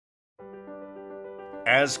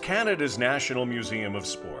As Canada's National Museum of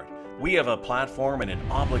Sport, we have a platform and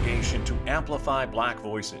an obligation to amplify Black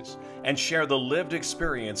voices and share the lived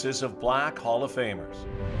experiences of Black Hall of Famers.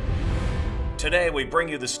 Today, we bring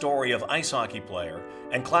you the story of ice hockey player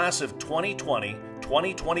and class of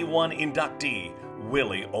 2020-2021 inductee,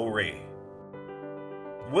 Willie O'Ree.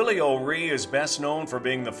 Willie O'Ree is best known for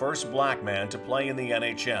being the first Black man to play in the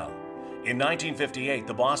NHL. In 1958,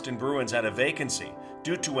 the Boston Bruins had a vacancy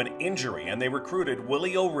due to an injury, and they recruited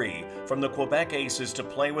Willie O'Ree from the Quebec Aces to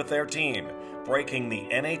play with their team, breaking the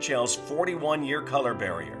NHL's 41-year color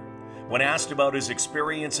barrier. When asked about his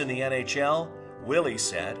experience in the NHL, Willie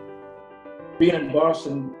said, "Being in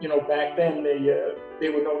Boston, back then they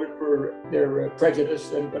were noted for their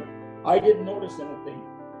prejudice, but I didn't notice anything.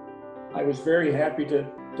 I was very happy to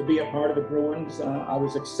be a part of the Bruins. I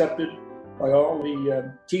was accepted by all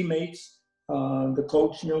the teammates. The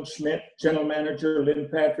coach, Neil Schmidt, general manager, Lynn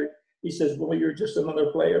Patrick, he says, "Well, you're just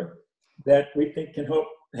another player that we think can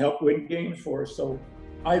help win games for us." So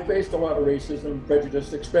I faced a lot of racism and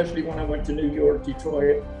prejudice, especially when I went to New York,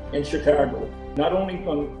 Detroit, and Chicago. Not only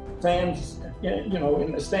from fans,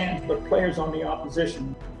 in the stands, but players on the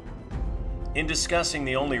opposition. In discussing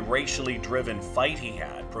the only racially driven fight he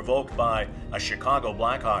had, provoked by a Chicago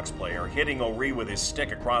Blackhawks player hitting O'Ree with his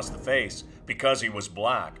stick across the face because he was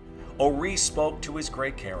Black, O'Ree spoke to his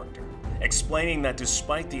great character, explaining that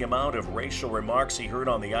despite the amount of racial remarks he heard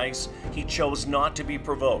on the ice, he chose not to be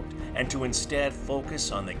provoked and to instead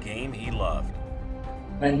focus on the game he loved.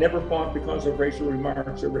 I never fought because of racial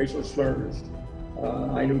remarks or racial slurs.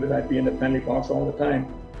 I knew that I'd be in the penalty box all the time.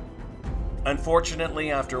 Unfortunately,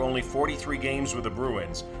 after only 43 games with the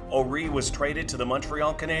Bruins, O'Ree was traded to the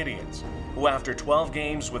Montreal Canadiens, who after 12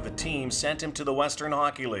 games with the team sent him to the Western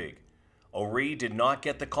Hockey League. O'Ree did not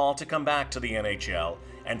get the call to come back to the NHL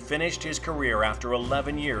and finished his career after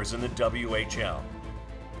 11 years in the WHL.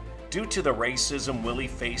 Due to the racism Willie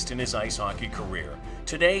faced in his ice hockey career,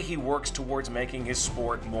 today he works towards making his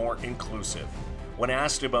sport more inclusive. When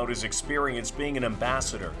asked about his experience being an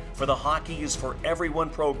ambassador for the Hockey is for Everyone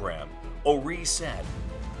program, O'Ree said,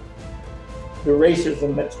 "The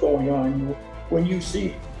racism that's going on, when you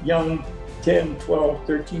see young 10, 12,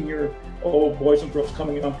 13-year-old boys and girls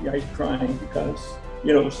coming off the ice crying because,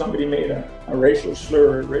 somebody made a racial slur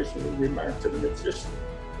or a racial remark to them, it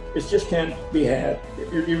just can't be had.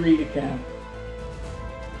 You really can't."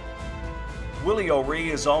 Willie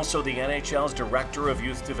O'Ree is also the NHL's Director of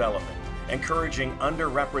Youth Development, encouraging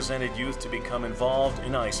underrepresented youth to become involved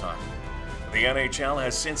in ice hockey. The NHL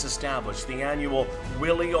has since established the annual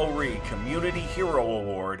Willie O'Ree Community Hero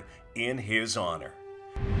Award in his honor.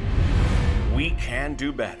 We can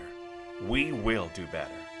do better. We will do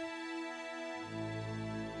better.